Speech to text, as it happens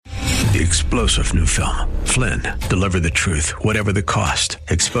The explosive new film, Flynn, deliver the truth, whatever the cost,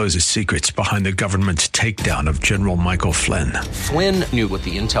 exposes secrets behind the government's takedown of General Michael Flynn. Flynn knew what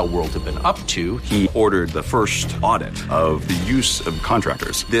the intel world had been up to. He ordered the first audit of the use of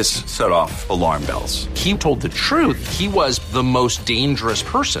contractors. This set off alarm bells. He told the truth. He was the most dangerous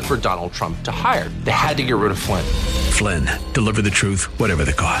person for Donald Trump to hire. They had to get rid of Flynn. Flynn, deliver the truth, whatever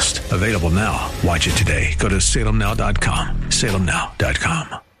the cost. Available now. Watch it today. Go to salemnow.com.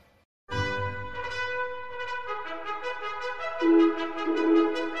 salemnow.com.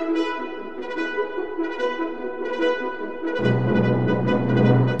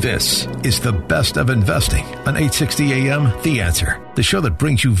 This is the best of investing on 860 AM The Answer, the show that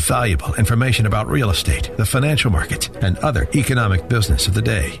brings you valuable information about real estate, the financial markets, and other economic business of the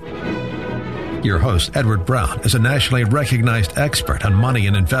day. Your host, Edward Brown, is a nationally recognized expert on money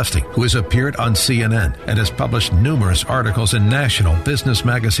and investing who has appeared on CNN and has published numerous articles in national business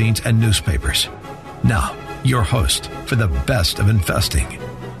magazines and newspapers. Now, your host for the best of investing,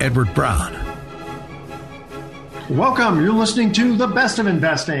 Edward Brown. Welcome. You're listening to The Best of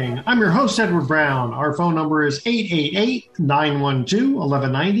Investing. I'm your host, Edward Brown. Our phone number is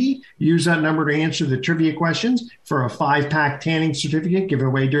 888-912-1190. Use that number to answer the trivia questions for a 5-pack tanning certificate given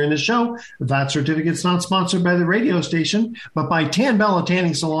away during the show. That certificate's not sponsored by the radio station, but by Tan Bella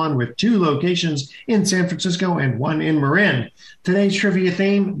Tanning Salon with 2 locations in San Francisco and 1 in Marin. Today's trivia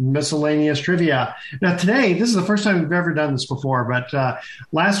theme, miscellaneous trivia. Now today, this is the first time we've ever done this before, but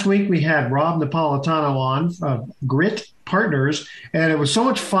last week we had Rob Napolitano on of Grit Partners, and it was so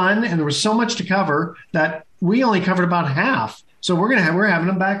much fun and there was so much to cover that we only covered about half. So we're having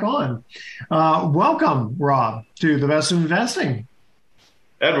him back on. Welcome, Rob, to The Best of Investing.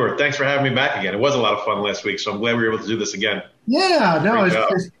 Edward, thanks for having me back again. It was a lot of fun last week, so I'm glad we were able to do this again. Yeah, no,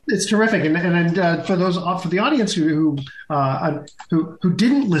 it's terrific, and for the audience who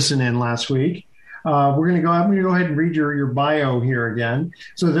didn't listen in last week, I'm going to go ahead and read your bio here again.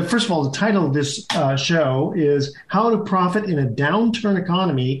 So, first of all, the title of this show is "How to Profit in a Downturn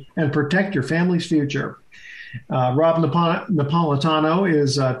Economy and Protect Your Family's Future." Rob Napolitano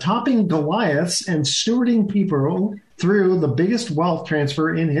is topping Goliaths and stewarding people through the biggest wealth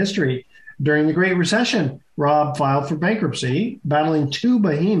transfer in history. During the Great Recession, Rob filed for bankruptcy, battling 2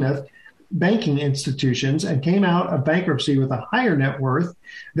 behemoth banking institutions, and came out of bankruptcy with a higher net worth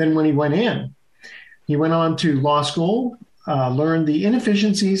than when he went in. He went on to law school, learned the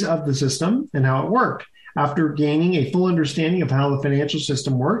inefficiencies of the system and how it worked. After gaining a full understanding of how the financial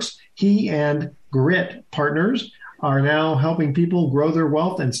system works, he and Grit Partners are now helping people grow their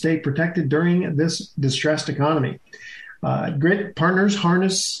wealth and stay protected during this distressed economy. Grit Partners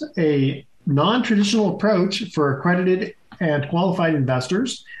harness a non-traditional approach for accredited and qualified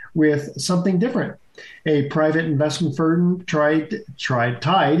investors with something different. A private investment firm tied to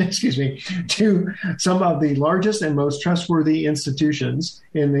some of the largest and most trustworthy institutions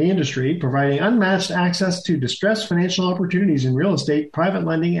in the industry, providing unmatched access to distressed financial opportunities in real estate, private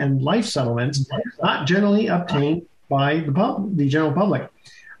lending, and life settlements not generally obtained by the general public.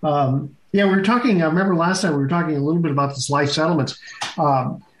 We were talking, I remember last time we were talking a little bit about this life settlements.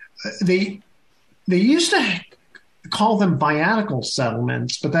 They used to call them biatical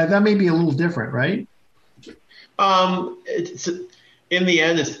settlements, but that may be a little different, right? In the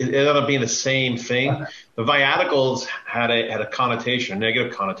end, it ended up being the same thing. The viaticals had a connotation, a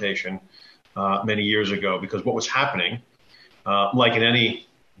negative connotation, many years ago, because what was happening, like in any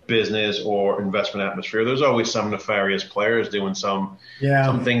business or investment atmosphere, there's always some nefarious players doing some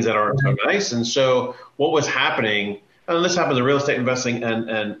things that aren't so nice. And so what was happening, and this happens in real estate investing and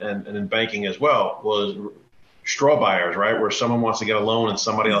in banking as well, was straw buyers, right? Where someone wants to get a loan in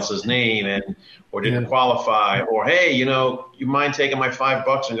somebody else's name or didn't qualify, or, hey, you mind taking my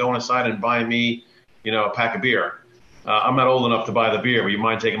 $5 and going inside and buying me, a pack of beer? I'm not old enough to buy the beer, but you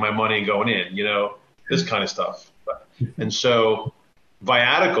mind taking my money and going in, this kind of stuff. And so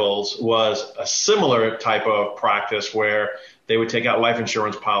viaticals was a similar type of practice where they would take out life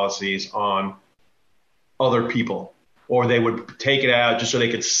insurance policies on other people, or they would take it out just so they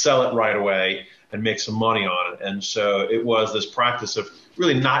could sell it right away and make some money on it. And so it was this practice of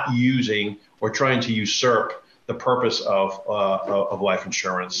really not using or trying to usurp the purpose of life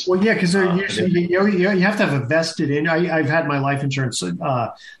insurance. Well, yeah, because you have to have a vested in. I've had my life insurance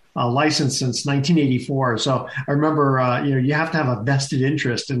license since 1984, so I remember you have to have a vested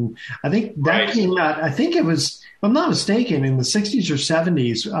interest, and I think that came out. I think it was, if I'm not mistaken, in the 60s or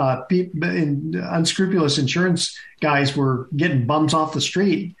 70s. Unscrupulous insurance guys were getting bums off the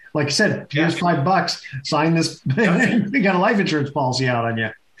street. Like I said, here's $5, sign this, they got a life insurance policy out on you.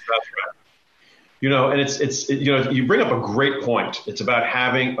 That's right. And you bring up a great point. It's about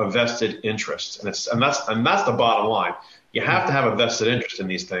having a vested interest, and that's the bottom line. You have to have a vested interest in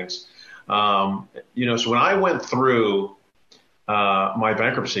these things. So when I went through my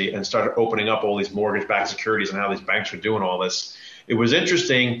bankruptcy and started opening up all these mortgage-backed securities and how these banks were doing all this, it was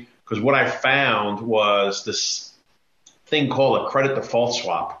interesting because what I found was this thing called a credit default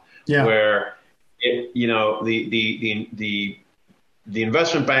swap, where the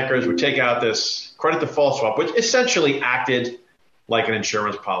investment bankers would take out this credit default swap, which essentially acted like an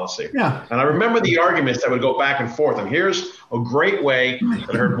insurance policy. Yeah. And I remember the arguments that would go back and forth. And here's a great way that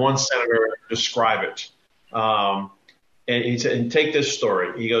I heard one senator describe it. And he said, and take this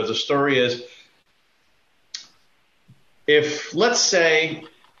story. He goes, the story is, if, let's say,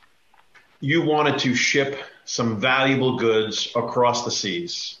 you wanted to ship some valuable goods across the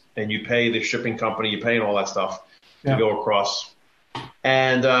seas, and you pay the shipping company, you pay all that stuff to go across,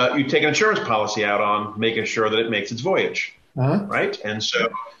 and you take an insurance policy out on making sure that it makes its voyage, right? And so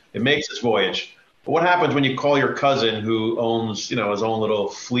it makes its voyage. But what happens when you call your cousin who owns, his own little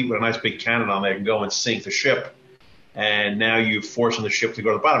fleet with a nice big cannon on there and go and sink the ship, and now you're forcing the ship to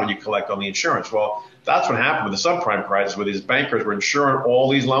go to the bottom and you collect on the insurance? Well, that's what happened with the subprime crisis, where these bankers were insuring all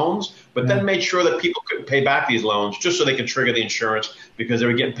these loans, but then made sure that people couldn't pay back these loans just so they could trigger the insurance, because they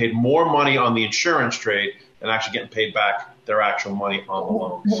were getting paid more money on the insurance trade than actually getting paid back their actual money on the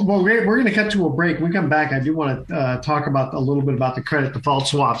loans. Well, we're going to cut to a break. When we come back, I do want to talk about a little bit about the credit default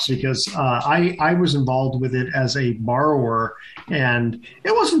swaps, because I was involved with it as a borrower, and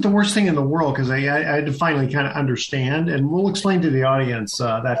it wasn't the worst thing in the world, because I had to finally kind of understand, and we'll explain to the audience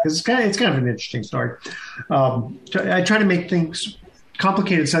that, because it's kind of an interesting story. I try to make things,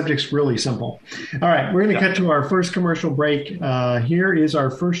 complicated subjects, really simple. All right, we're going to cut to our first commercial break. Here is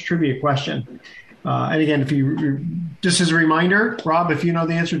our first trivia question. And again, if you just as a reminder, Rob, if you know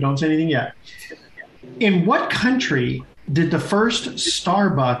the answer, don't say anything yet. In what country did the first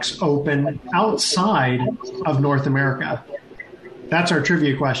Starbucks open outside of North America? That's our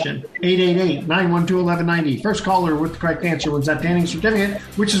trivia question. 888-912-1190. First caller with the correct answer wins that Tanning certificate,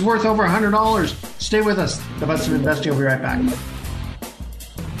 which is worth over $100. Stay with us. The Best of Investing will be right back.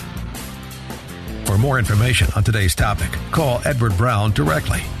 For more information on today's topic, call Edward Brown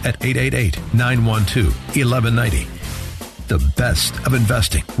directly at 888-912-1190. The Best of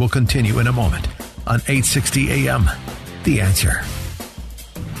Investing will continue in a moment on 860 AM. The Answer.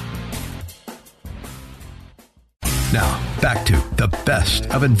 Now, back to The Best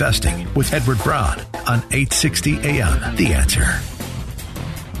of Investing with Edward Brown on 860 AM. The Answer.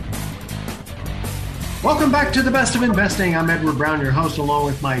 Welcome back to The Best of Investing. I'm Edward Brown, your host, along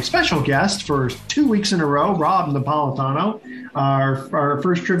with my special guest for 2 weeks in a row, Rob Napolitano. Our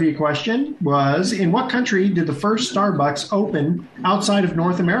first trivia question was, in what country did the first Starbucks open outside of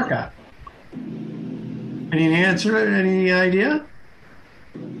North America? Any answer? Any idea?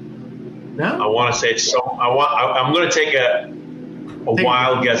 No? I want to say it's I'm going to take a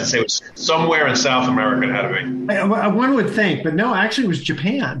wild guess and say it was somewhere in South America. It had to be. One would think, but no, actually it was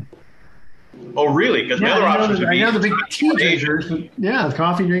Japan. Oh, really? Because the other options would be... I know the big tea drinkers,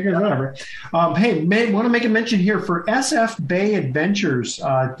 coffee drinkers, whatever. Want to make a mention here for SF Bay Adventures.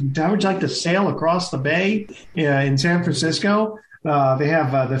 How would you like to sail across the bay in San Francisco? They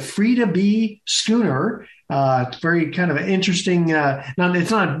have the Frida B schooner. Very kind of interesting.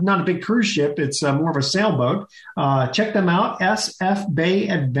 It's not a big cruise ship. It's more of a sailboat. Check them out,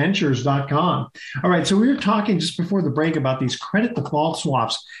 sfbayadventures.com. All right, so we were talking just before the break about these credit default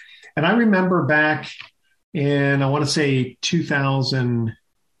swaps. And I remember back in, I want to say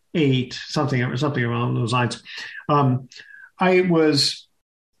 2008, something along those lines. I was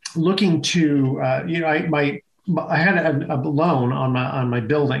looking to, I had a loan on my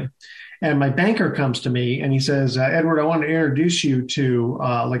building, and my banker comes to me and he says, Edward, I want to introduce you to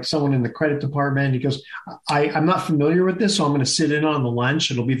like someone in the credit department. He goes, I'm not familiar with this, so I'm going to sit in on the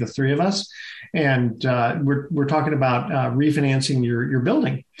lunch. It'll be the three of us. And we're talking about refinancing your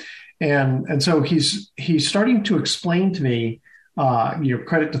building. And so he's starting to explain to me,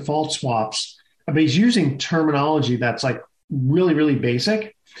 credit default swaps, but he's using terminology that's like really, really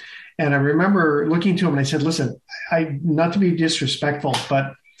basic. And I remember looking to him and I said, listen, not to be disrespectful,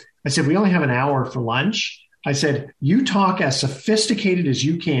 but I said, we only have an hour for lunch. I said, you talk as sophisticated as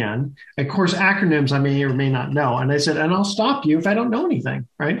you can. Of course, acronyms I may or may not know. And I said, and I'll stop you if I don't know anything,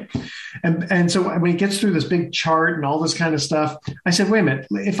 right? And so when he gets through this big chart and all this kind of stuff, I said, wait a minute,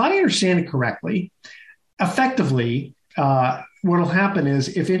 if I understand it correctly, effectively, what will happen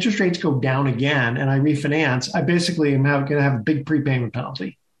is if interest rates go down again and I refinance, I basically am going to have a big prepayment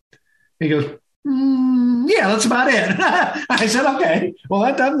penalty. He goes, yeah, that's about it. I said, okay, well,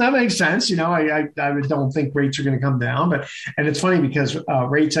 that makes sense. You know, I don't think rates are going to come down, and it's funny because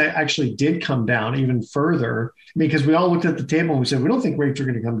rates actually did come down even further, because we all looked at the table and we said, we don't think rates are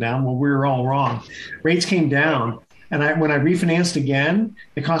going to come down. Well, we were all wrong. Rates came down. And when I refinanced again,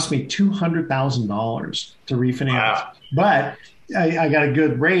 it cost me $200,000 to refinance. Wow. But I got a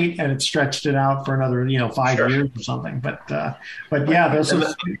good rate, and it stretched it out for another 5 years or something. But yeah, those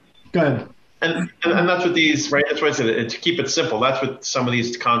are good. And that's what these, right? That's why I said to keep it simple. That's what some of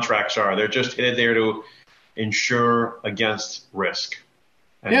these contracts are. They're just there to insure against risk.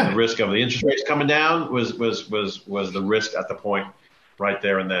 And the risk of the interest rates coming down was the risk at the point right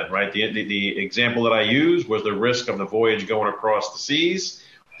there and then, right? The example that I used was the risk of the voyage going across the seas.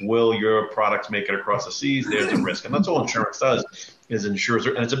 Will your products make it across the seas? There's a risk. And that's all insurance does, is insures,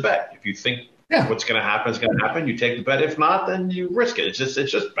 and it's a bet. If you think what's going to happen is going to happen, you take the bet. If not, then you risk it. It's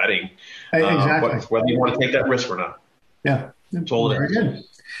just betting. Exactly. Whether you want to take that risk or not. Yeah. That's all it is. Good.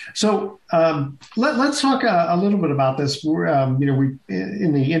 So let's talk a little bit about this. We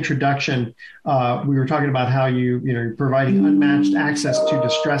in the introduction, we were talking about how you're providing unmatched access to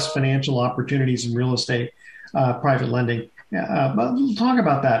distressed financial opportunities in real estate, private lending. But we'll talk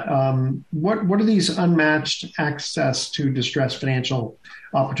about that. What are these unmatched access to distressed financial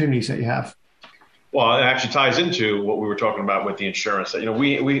opportunities that you have? Well, it actually ties into what we were talking about with the insurance.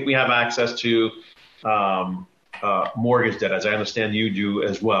 We have access to mortgage debt, as I understand you do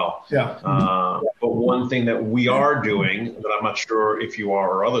as well. Yeah. But one thing that we are doing, that I'm not sure if you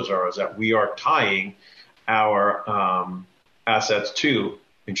are or others are, is that we are tying our assets to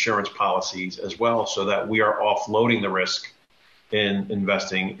insurance policies as well, so that we are offloading the risk in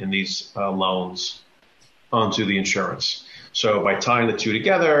investing in these loans onto the insurance. So by tying the two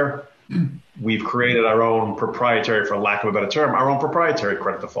together, we've created our own proprietary, for lack of a better term, our own proprietary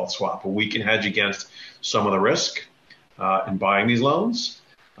credit default swap, where we can hedge against some of the risk in buying these loans,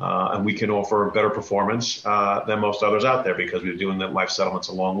 and we can offer better performance than most others out there, because we're doing the life settlements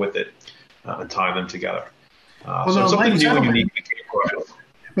along with it and tying them together. So it's something new and unique we came across with.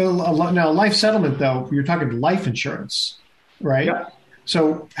 Well, now life settlement, though, you're talking life insurance, right? Yeah.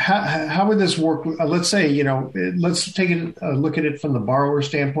 So how would this work? Let's say, let's take a look at it from the borrower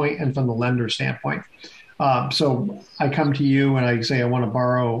standpoint and from the lender standpoint. So I come to you and I say I want to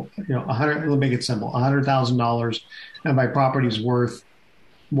borrow, let's make it simple, $100,000, and my property's worth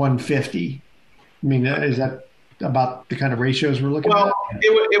 $150,000. I mean, is that about the kind of ratios we're looking at? Well,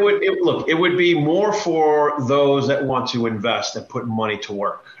 it would be more for those that want to invest and put money to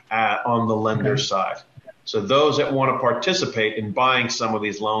work on the lender's side. So those that want to participate in buying some of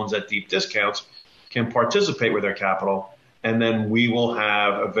these loans at deep discounts can participate with their capital, and then we will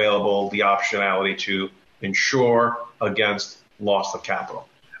have available the optionality to insure against loss of capital.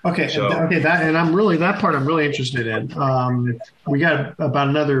 Okay, that part I'm really interested in. We got about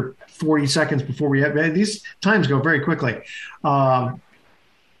another 40 seconds before we have these times go very quickly. So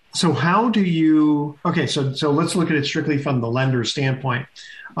how do you? Okay, so let's look at it strictly from the lender's standpoint.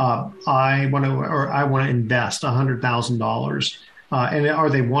 I want to invest $100,000, and are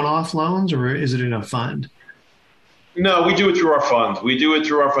they one-off loans, or is it in a fund? No, we do it through our fund.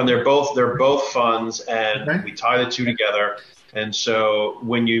 They're both funds, and we tie the two together. And so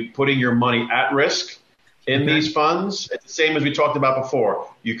when you're putting your money at risk in these funds, it's the same as we talked about before.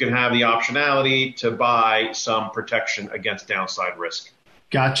 You can have the optionality to buy some protection against downside risk.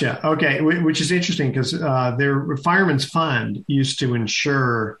 Gotcha. Okay, which is interesting because their Fireman's Fund used to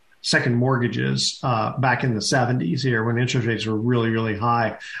insure second mortgages back in the 70s here when interest rates were really, really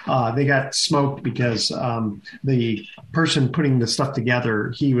high. They got smoked because the person putting the stuff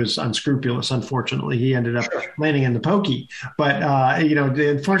together, he was unscrupulous, unfortunately. He ended up landing in the pokey. But,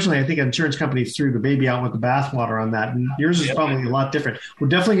 unfortunately, I think insurance companies threw the baby out with the bathwater on that. And yours is probably a lot different. We're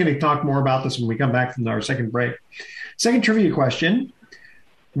definitely going to talk more about this when we come back from our second break. Second trivia question.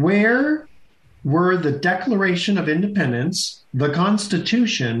 Where were the Declaration of Independence, the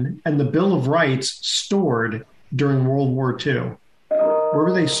Constitution, and the Bill of Rights stored during World War II? Where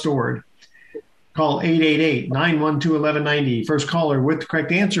were they stored? Call 888-912-1190. First caller with the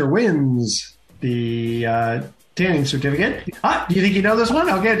correct answer wins the tanning certificate. Do you think you know this one?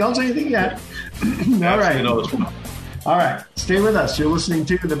 Okay, don't say anything yet. All right. I know this one. All right, stay with us. You're listening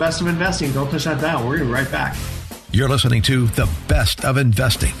to The Best of Investing. Don't push that down. We're going to be right back. You're listening to The Best of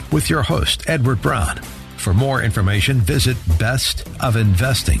Investing with your host, Edward Brown. For more information, visit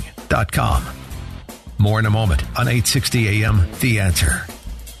bestofinvesting.com. More in a moment on 860 AM, The Answer.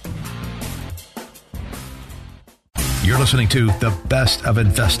 You're listening to The Best of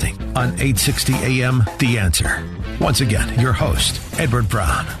Investing on 860 AM, The Answer. Once again, your host, Edward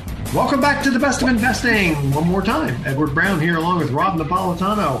Brown. Welcome back to the best of investing. One more time, Edward Brown here along with Rob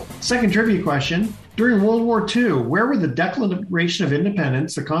Napolitano. Second trivia question. During World War II, where were the Declaration of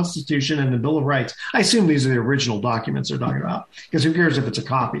Independence, the Constitution, and the Bill of Rights? I assume these are the original documents they're talking about, because who cares if it's a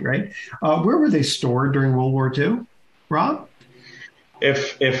copy, right? Where were they stored during World War II? Rob?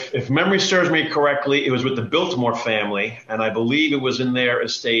 If memory serves me correctly, it was with the Biltmore family, and I believe it was in their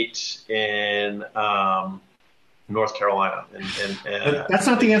estate in North Carolina. And that's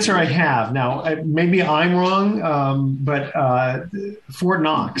not the answer I have. Now, maybe I'm wrong, but Fort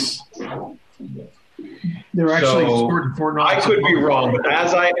Knox. They were actually stored in Fort Knox. I could be wrong, but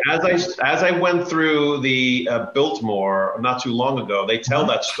as I went through the Biltmore not too long ago, they tell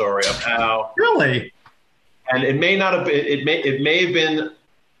that story of how really, and it may not have been. It may have been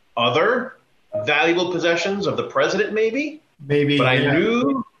other valuable possessions of the president, maybe.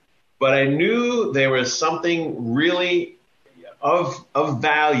 But I knew there was something really of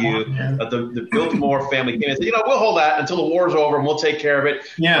value that the Biltmore family came and said, we'll hold that until the war's over and we'll take care of it.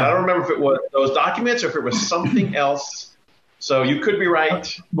 Yeah. But I don't remember if it was those documents or if it was something else. So you could be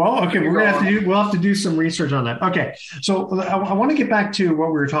right. Well, okay, we'll have to do some research on that. Okay, so I want to get back to what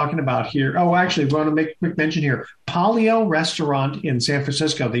we were talking about here. Oh, actually, we want to make a quick mention here. Palio Restaurant in San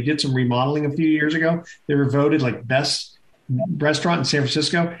Francisco. They did some remodeling a few years ago. They were voted like best restaurant in San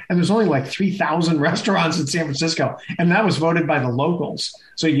Francisco, and there's only like 3,000 restaurants in San Francisco, and that was voted by the locals.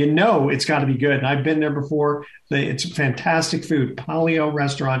 So it's got to be good. And I've been there before. It's fantastic food. Palio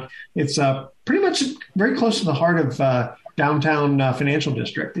Restaurant. It's pretty much very close to the heart of downtown financial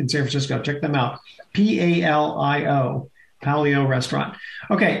district in San Francisco. Check them out. Palio, Palio Restaurant.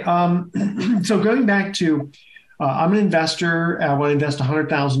 Okay, so going back to I'm an investor. I want to invest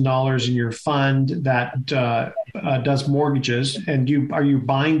 $100,000 in your fund that does mortgages. And are you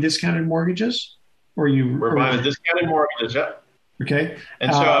buying discounted mortgages? We're buying discounted mortgages, yeah. Okay.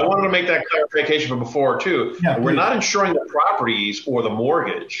 And so I wanted to make that clarification from before, too. Yeah, we're not insuring the properties or the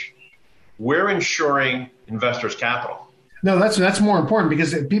mortgage. We're insuring investors' capital. No, that's more important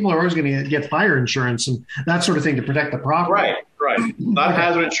because people are always going to get fire insurance and that sort of thing to protect the property. Right. Not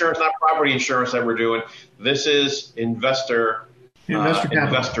hazard insurance, not property insurance that we're doing. This is investor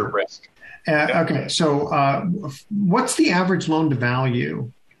risk. Okay, so what's the average loan to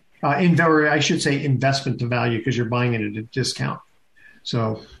value? I should say investment to value because you're buying it at a discount.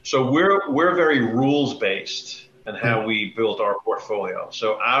 So we're very rules based in how we built our portfolio.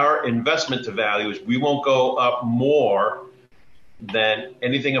 So our investment to value is we won't go up more than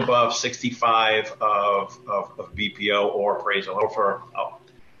anything above 65 of BPO or appraisal, or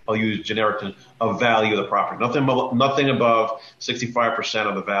I'll use generic terms, of value of the property. Nothing above 65%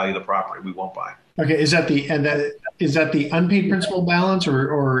 of the value of the property we won't buy. Okay, is that the unpaid principal balance,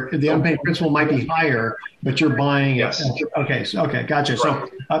 or the unpaid principal might be higher, but you're buying it? Yes. Okay, gotcha. Right.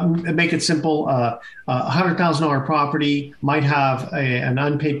 So make it simple. $100,000 property might have an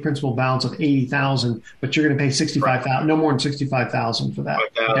unpaid principal balance of $80,000, but you're going to pay $65,000, no more than $65,000 for that.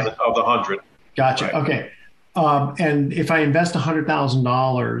 $5,000 of the 100. Gotcha. Right. Okay. And if I invest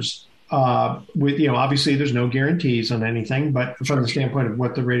 $100,000, with obviously there's no guarantees on anything, but from the standpoint of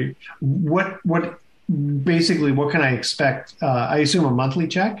what the rate, what can I expect? I assume a monthly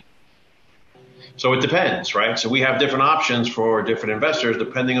check. So it depends, right? So we have different options for different investors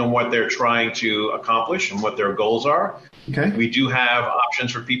depending on what they're trying to accomplish and what their goals are. Okay. We do have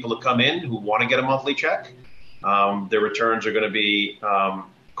options for people to come in who want to get a monthly check. Their returns are going to be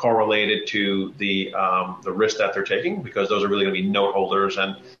correlated to the risk that they're taking, because those are really going to be note holders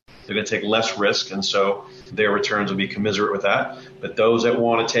and they're going to take less risk, and so their returns will be commensurate with that. But those that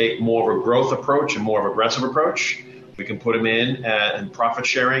want to take more of a growth approach and more of an aggressive approach, we can put them in profit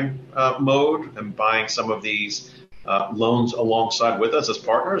sharing mode and buying some of these loans alongside with us as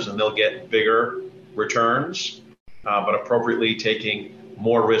partners, and they'll get bigger returns, but appropriately taking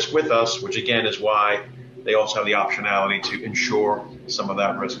more risk with us, which again is why they also have the optionality to insure some of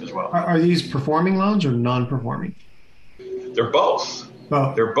that risk as well. Are these performing loans or non-performing? They're both.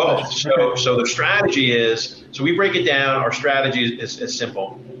 They're both. So the strategy is, so we break it down. Our strategy is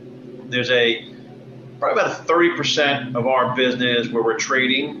simple. There's probably about 30% of our business where we're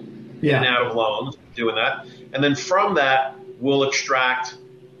trading in and out of loans, doing that. And then from that, we'll extract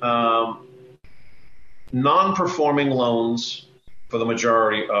non-performing loans for the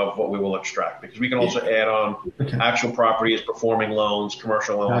majority of what we will extract, because we can also add on actual properties, performing loans,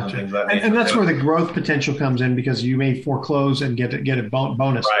 commercial loans, and things of that nature. And that's where the growth potential comes in, because you may foreclose and get a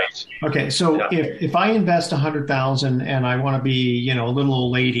bonus. Right. Okay, so if I invest $100,000 and I want to be a little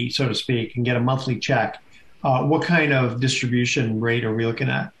old lady, so to speak, and get a monthly check, what kind of distribution rate are we looking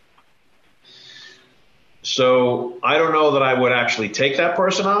at? So I don't know that I would actually take that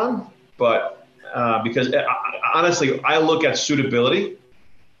person on, but because honestly, I look at suitability.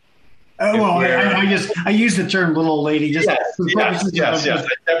 Oh, well, I use the term little old lady just yes. I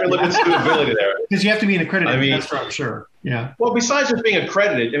definitely look at suitability there. Because you have to be an accredited investor, I'm sure. Yeah. Well, besides just being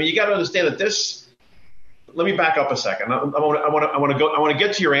accredited, I mean, you got to understand that this. Let me back up a second. I want to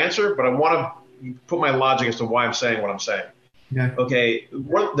get to your answer, but I want to put my logic as to why I'm saying what I'm saying. Okay.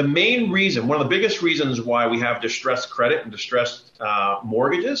 The main reason, one of the biggest reasons why we have distressed credit and distressed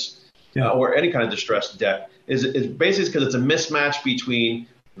mortgages or any kind of distressed debt is basically because it's a mismatch between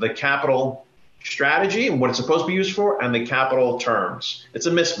the capital strategy and what it's supposed to be used for and the capital terms. It's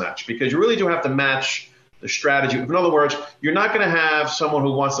a mismatch because you really do have to match the strategy. In other words, you're not going to have someone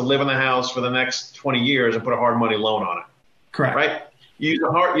who wants to live in the house for the next 20 years and put a hard money loan on it. Correct. Right? And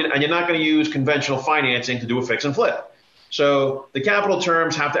you're not going to use conventional financing to do a fix and flip. So the capital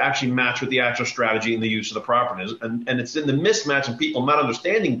terms have to actually match with the actual strategy and the use of the property. And it's in the mismatch and people not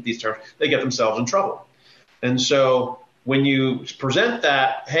understanding these terms, they get themselves in trouble. And so when you present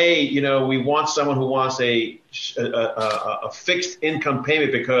that, hey, we want someone who wants a fixed income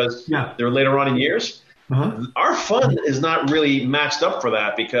payment because they're later on in years, our fund is not really matched up for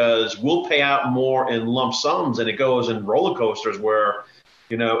that because we'll pay out more in lump sums and it goes in roller coasters where,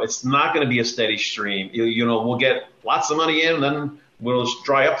 it's not going to be a steady stream. We'll get lots of money in and then we'll just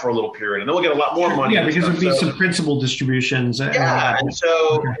dry up for a little period and then we'll get a lot more money. Yeah, because there'll be some principal distributions. And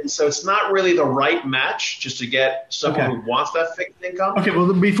so it's not really the right match just to get someone who wants that fixed income. Okay,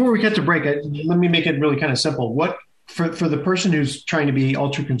 well, before we get to break, let me make it really kind of simple. What for the person who's trying to be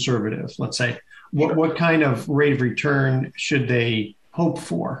ultra conservative, let's say, what kind of rate of return should they hope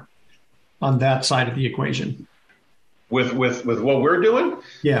for on that side of the equation? With what we're doing,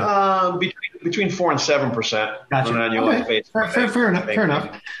 between 4% and 7% on an annualized basis. Fair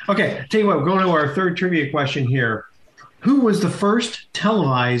enough. Okay, tell you what, we're going to our third trivia question here. Who was the first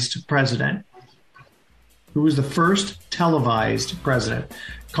televised president? Call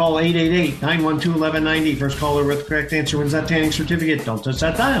 888-912-1190. First caller with the correct answer wins that tanning certificate. Don't touch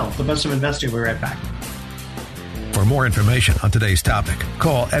that dial. The best of investing. We'll be right back. For more information on today's topic,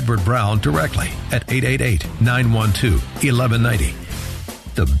 call Edward Brown directly at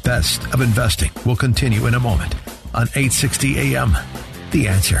 888-912-1190. The best of investing will continue in a moment on 860 AM. The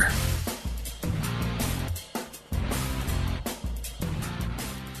Answer.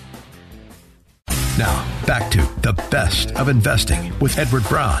 Now, back to the best of investing with Edward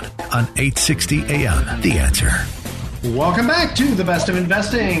Brown on 860 AM. The Answer. Welcome back to the best of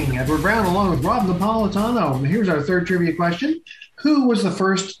investing. Edward Brown along with Rob Napolitano. Here's our third trivia question. Who was the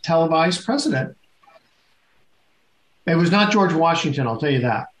first televised president? It was not George Washington, I'll tell you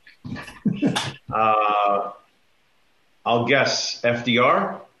that. I'll guess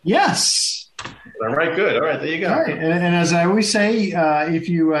FDR. Yes. All right, good. All right, there you go. All right, and as I always say, if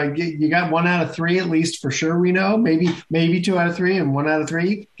you got 1 out of 3 at least for sure, we know maybe 2 out of 3, and 1 out of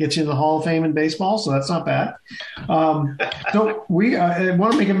 3 gets you in the Hall of Fame in baseball, so that's not bad. So we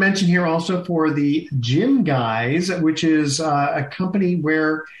want to make a mention here also for the Gym Guys, which is a company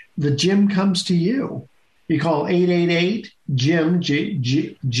where the gym comes to you. You call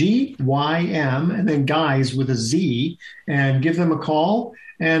 888-GYM, G-Y-M, and then guys with a Z, and give them a call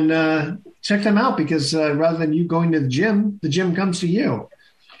and check them out because rather than you going to the gym comes to you.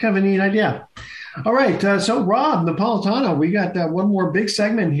 Kind of a neat idea. All right. So Rob Napolitano, we got one more big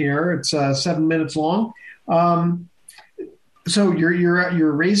segment here. It's 7 minutes long. So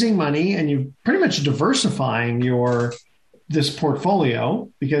you're raising money and you're pretty much diversifying this portfolio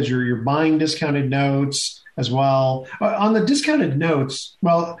because you're buying discounted notes as well. On the discounted notes,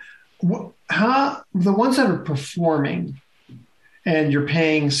 well, how the ones that are performing and you're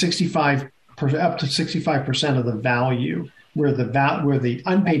paying up to 65% of the value, where the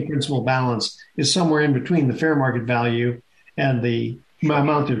unpaid principal balance is somewhere in between the fair market value and the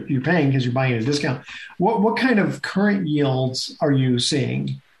amount that you're paying because you're buying at a discount. What kind of current yields are you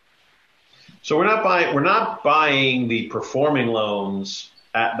seeing? So we're not buying the performing loans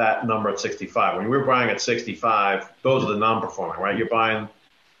at that number at 65. When we're buying at 65, those are the non-performing, right? You're buying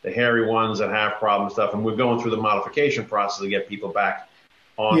the hairy ones that have problem stuff, and we're going through the modification process to get people back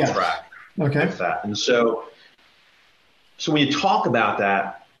on track with that. And so when you talk about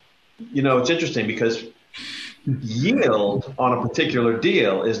that, it's interesting because yield on a particular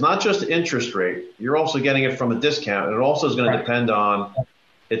deal is not just interest rate. You're also getting it from a discount, and it also is going to depend on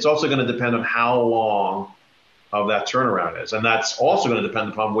how long of that turnaround is, and that's also going to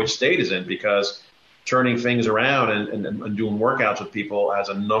depend upon which state is in because turning things around and doing workouts with people has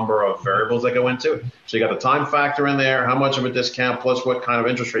a number of variables that go into it. So you got the time factor in there, how much of a discount plus what kind of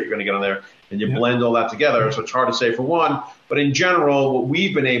interest rate you're going to get on there, and you blend all that together. So it's hard to say for one, but in general, what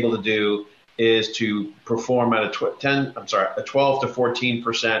we've been able to do is to perform at a 12 to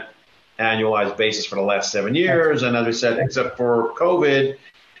 14% annualized basis for the last 7 years. And as we said, except for COVID,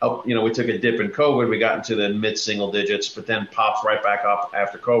 we took a dip in COVID. We got into the mid-single digits, but then popped right back up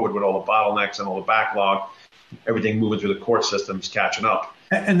after COVID with all the bottlenecks and all the backlog, everything moving through the court systems catching up.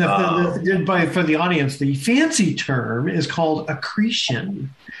 And for the audience, the fancy term is called accretion,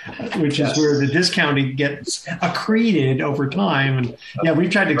 which is where the discounting gets accreted over time. And we've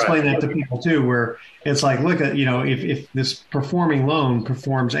tried to explain that to people too, where it's like, look at, if this performing loan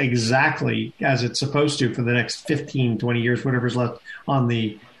performs exactly as it's supposed to for the next 15, 20 years, whatever's left on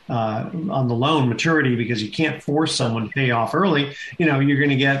the loan maturity, because you can't force someone to pay off early, you're going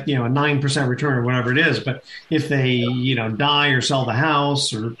to get, a 9% return or whatever it is. But if they, die or sell the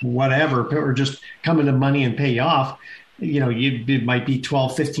house or whatever, or just come into money and pay you off, it might be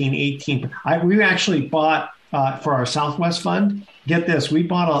 12, 15, 18. We actually bought for our Southwest fund, get this, we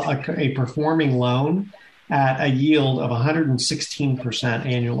bought a performing loan at a yield of 116%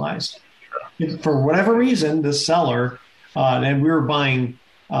 annualized. For whatever reason, the seller, and we were buying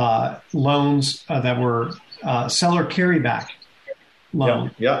loans that were seller carryback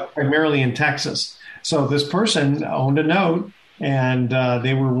loan, primarily in Texas. So this person owned a note, and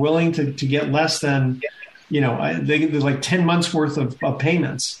they were willing to get less than, there's like 10 months worth of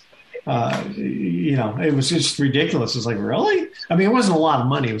payments. It was just ridiculous. It's like, really? I mean, it wasn't a lot of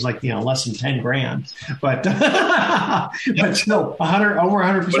money. It was like, less than 10 grand, but still over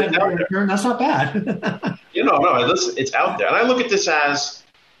 100% return. That's not bad. No, it's out there. And I look at this as,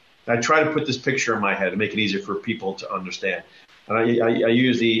 I try to put this picture in my head to make it easier for people to understand. And I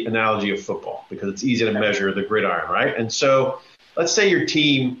use the analogy of football because it's easy to measure the gridiron, right? And so let's say your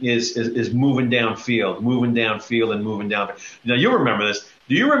team is moving downfield. Now, you remember this.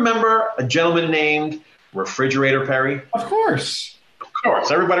 Do you remember a gentleman named Refrigerator Perry? Of course.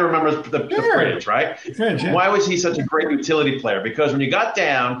 Everybody remembers the fridge, right? Fridge, yeah. Why was he such a great utility player? Because when you got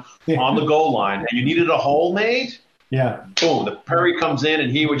down on the goal line and you needed a hole made, boom, the Perry comes in and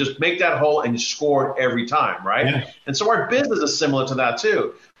he would just make that hole and you scored every time, right? Yeah. And so our business is similar to that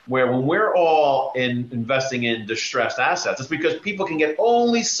too, where when we're all investing in distressed assets, it's because people can get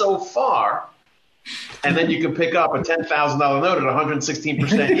only so far. And then you can pick up a $10,000 note at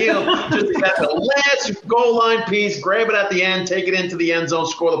 116% yield, just to get the last goal line piece, grab it at the end, take it into the end zone,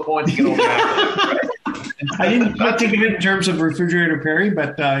 score the points, get over after it. I didn't think of it in terms of Refrigerator Perry,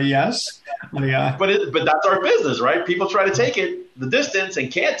 but yes. But that's our business, right? People try to take it the distance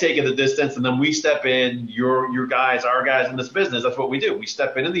and can't take it the distance, and then we step in. Your guys, our guys in this business, that's what we do. We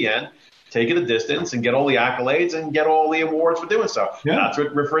step in the end, take it a distance, and get all the accolades and get all the awards for doing so. Yeah. That's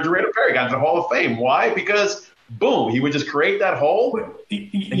what Refrigerator Perry got into the Hall of Fame. Why? Because boom, he would just create that hole.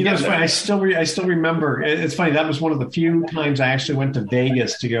 It's funny. I still remember. It's funny. That was one of the few times I actually went to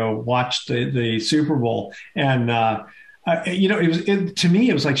Vegas to go watch the Super Bowl, and to me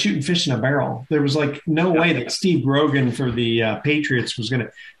it was like shooting fish in a barrel. There was like no way that Steve Grogan for the Patriots was going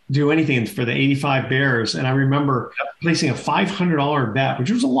to do anything for the 85 Bears. And I remember placing a $500 bet, which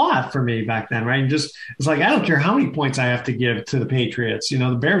was a lot for me back then, right? And just, it's like, I don't care how many points I have to give to the Patriots.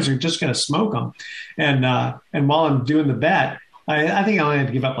 The Bears are just going to smoke them. And while I'm doing the bet, I think I only had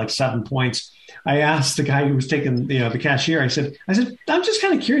to give up like 7 points. I asked the guy who was taking, the cashier, I said, I'm just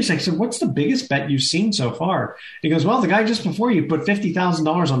kind of curious. I said, what's the biggest bet you've seen so far? He goes, well, the guy just before you put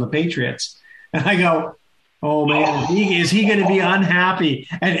 $50,000 on the Patriots. And I go, oh man, is he going to be unhappy?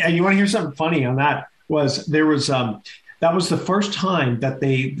 And you want to hear something funny on that? That was the first time that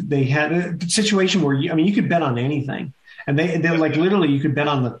they had a situation where you could bet on anything, and they like literally you could bet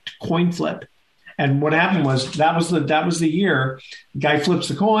on the coin flip. And what happened was that was the year. The guy flips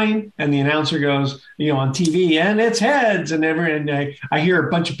the coin, and the announcer goes, on TV, and it's heads. And I hear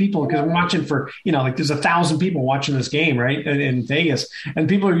a bunch of people, because I'm watching for, there's 1,000 people watching this game, right, in Vegas, and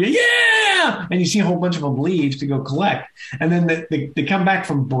people are yeah, and you see a whole bunch of them leave to go collect, and then they come back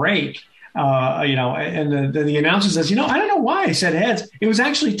from break, and the announcer says, I don't know why I said heads. It was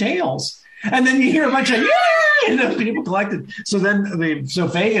actually tails. And then you hear a bunch of and the people collected. So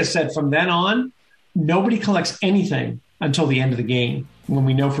Vegas said from then on, nobody collects anything until the end of the game when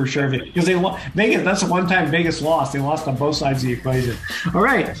we know for sure of it. Because Vegas, that's the one time Vegas lost. They lost on both sides of the equation. All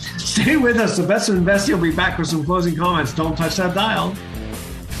right, stay with us. The Best of Investing will be back with some closing comments. Don't touch that dial.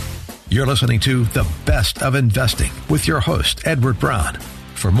 You're listening to The Best of Investing with your host, Edward Brown.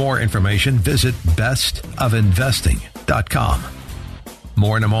 For more information, visit bestofinvesting.com.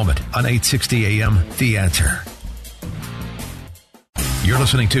 More in a moment on 860 AM The Answer. You're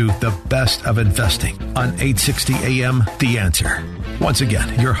listening to The Best of Investing on 860 AM The Answer. Once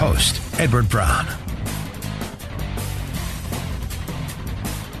again, your host, Edward Brown.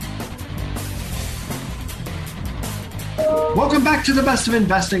 Welcome back to The Best of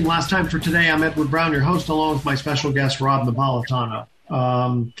Investing. Last time for today, I'm Edward Brown, your host, along with my special guest, Rob Napolitano.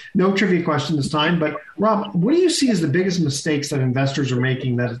 No trivia question this time, but Rob, what do you see as the biggest mistakes that investors are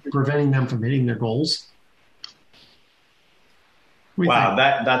making that is preventing them from hitting their goals? Wow,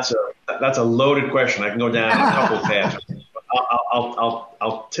 that's a loaded question. I can go down a couple of paths.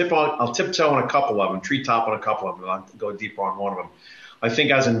 I'll tiptoe on a couple of them, treetop on a couple of them, and I'll go deeper on one of them. I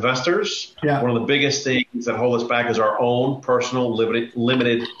think as investors, one of the biggest things that hold us back is our own personal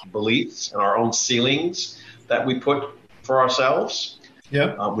limited beliefs and our own ceilings that we put for ourselves.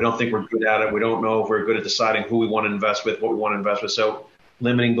 Yeah. We don't think we're good at it. We don't know if we're good at deciding who we want to invest with, what we want to invest with. So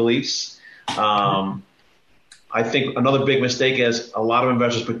limiting beliefs. I think another big mistake is a lot of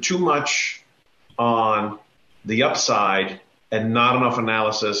investors put too much on the upside and not enough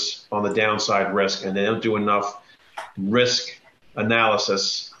analysis on the downside risk, and they don't do enough risk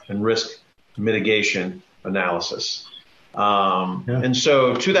analysis and risk mitigation analysis. And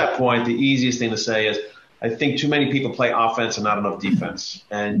so to that point, the easiest thing to say is I think too many people play offense and not enough defense.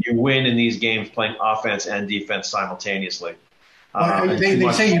 And you win in these games playing offense and defense simultaneously.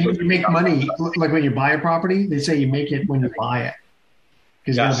 They say you make money, like when you buy a property, they say you make it when you buy it.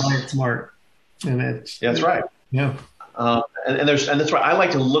 Because you got to buy it smart. And that's right. Yeah. And that's right. I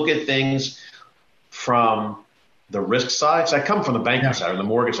like to look at things from the risk side. So I come from the banking side or the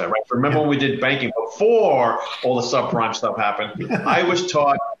mortgage side, right? Remember when we did banking before all the subprime stuff happened? I was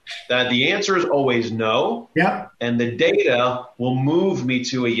taught that the answer is always no. Yeah. And the data will move me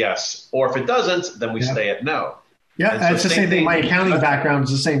to a yes. Or if it doesn't, then we stay at no. Yeah, so it's the same thing. My accounting background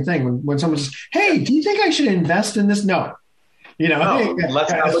is the same thing. When someone says, hey, do you think I should invest in this? No.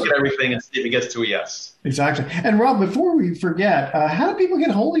 Let's not look at everything and see if it gets to a yes. Exactly. And Rob, before we forget, how do people get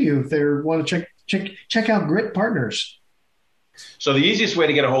a hold of you if they want to check out Grit Partners? So the easiest way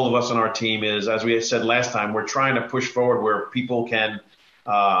to get a hold of us on our team is, as we said last time, we're trying to push forward where people can,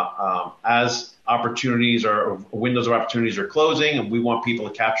 as opportunities or windows of opportunities are closing, and we want people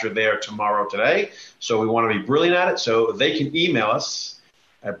to capture their tomorrow today. So we want to be brilliant at it. So they can email us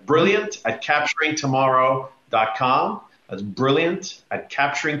at brilliant@capturingtomorrow.com. That's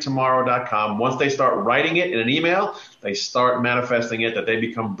brilliant@capturingtomorrow.com. Once they start writing it in an email, they start manifesting it that they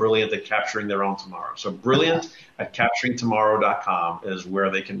become brilliant at capturing their own tomorrow. So brilliant@capturingtomorrow.com is where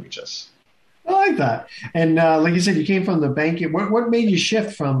they can reach us. I like that. And like you said, you came from the banking. What made you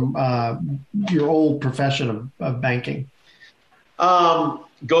shift from your old profession of banking?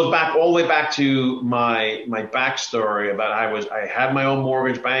 Goes back all the way back to my backstory about I had my own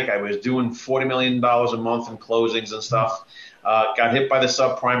mortgage bank. I was doing $40 million a month in closings and stuff. Got hit by the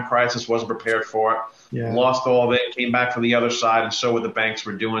subprime crisis, wasn't prepared for it. Yeah. Lost all of it, came back from the other side, and so what the banks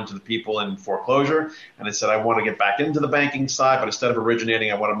were doing to the people in foreclosure. And I said, I want to get back into the banking side, but instead of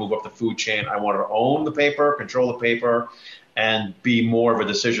originating, I want to move up the food chain. I want to own the paper, control the paper, and be more of a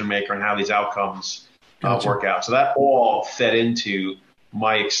decision maker on how these outcomes work out. So that all fed into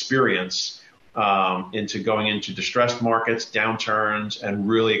my experience into going into distressed markets, downturns, and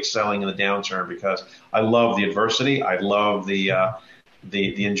really excelling in the downturn because I love the adversity. I love the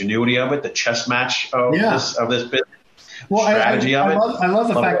ingenuity of it, the chess match of this business. Well, strategy of it. I love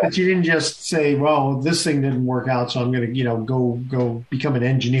the fact that you didn't just say, well, this thing didn't work out, so I'm going to, go become an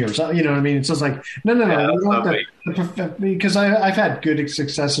engineer. So, you know what I mean? It's just like, no. Because I've had good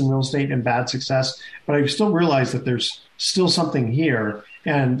success in real estate and bad success, but I still realize that there's still something here.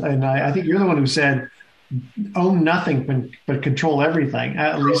 And I think you're the one who said, own nothing but control everything.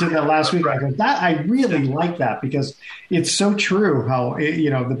 At least in that last week, I go, that I really like that because it's so true how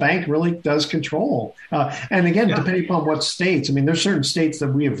the bank really does control. And again, depending upon what states, I mean, there's certain states that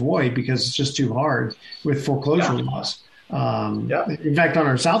we avoid because it's just too hard with foreclosure laws. In fact, on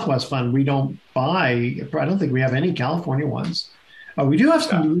our Southwest fund, we don't buy. I don't think we have any California ones. We do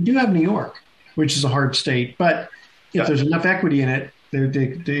have New York, which is a hard state, but if there's enough equity in it,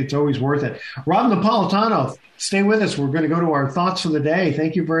 it's always worth it. Rob Napolitano, stay with us. We're going to go to our thoughts for the day.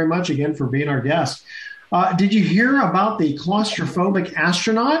 Thank you very much again for being our guest. Did you hear about the claustrophobic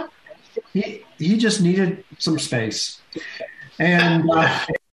astronaut? He just needed some space. And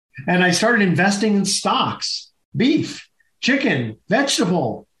I started investing in stocks, beef, chicken,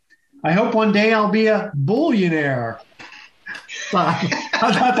 vegetable. I hope one day I'll be a billionaire.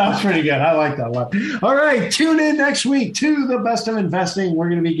 I thought that was pretty good. I like that one. All right. Tune in next week to The Best of Investing. We're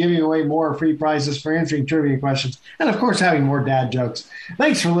going to be giving away more free prizes for answering trivia questions and, of course, having more dad jokes.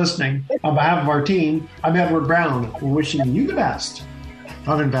 Thanks for listening. On behalf of our team, I'm Edward Brown. We're wishing you the best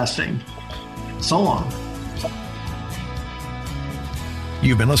of investing. So long.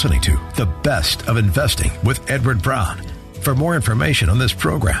 You've been listening to The Best of Investing with Edward Brown. For more information on this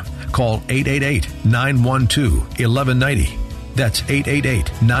program, call 888-912-1190. That's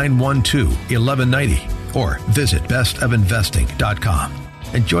 888-912-1190. Or visit bestofinvesting.com.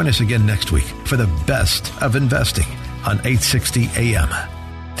 And join us again next week for The Best of Investing on 860 AM.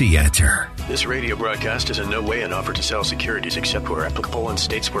 The Answer. This radio broadcast is in no way an offer to sell securities except where applicable in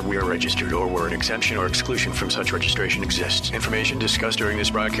states where we are registered or where an exemption or exclusion from such registration exists. Information discussed during this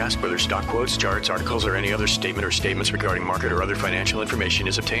broadcast, whether stock quotes, charts, articles, or any other statement or statements regarding market or other financial information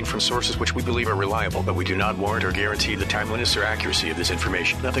is obtained from sources which we believe are reliable, but we do not warrant or guarantee the timeliness or accuracy of this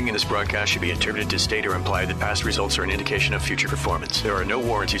information. Nothing in this broadcast should be interpreted to state or imply that past results are an indication of future performance. There are no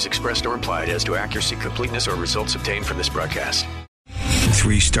warranties expressed or implied as to accuracy, completeness, or results obtained from this broadcast.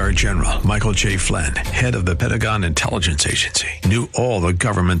 3-star General Michael J. Flynn, head of the Pentagon Intelligence Agency, knew all the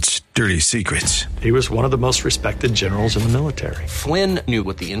government's dirty secrets. He was one of the most respected generals in the military. Flynn knew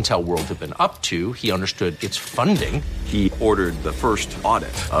what the intel world had been up to. He understood its funding. He ordered the first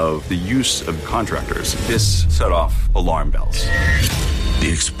audit of the use of contractors. This set off alarm bells. The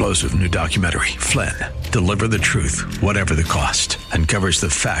explosive new documentary, Flynn, Deliver the Truth, Whatever the Cost, uncovers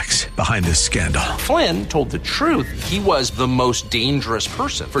the facts behind this scandal. Flynn told the truth. He was the most dangerous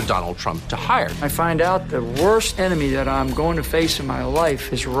person for Donald Trump to hire. I find out the worst enemy that I'm going to face in my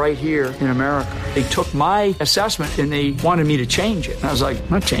life is right here in America. They took my assessment and they wanted me to change it. And I was like, I'm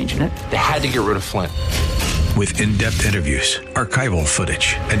not changing it. They had to get rid of Flynn. With in-depth interviews, archival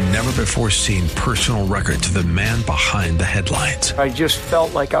footage, and never-before-seen personal records of the man behind the headlines. I just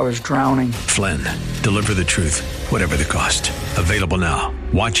felt like I was drowning. Flynn, Deliver the Truth, Whatever the Cost. Available now.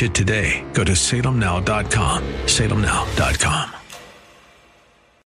 Watch it today. Go to salemnow.com. salemnow.com.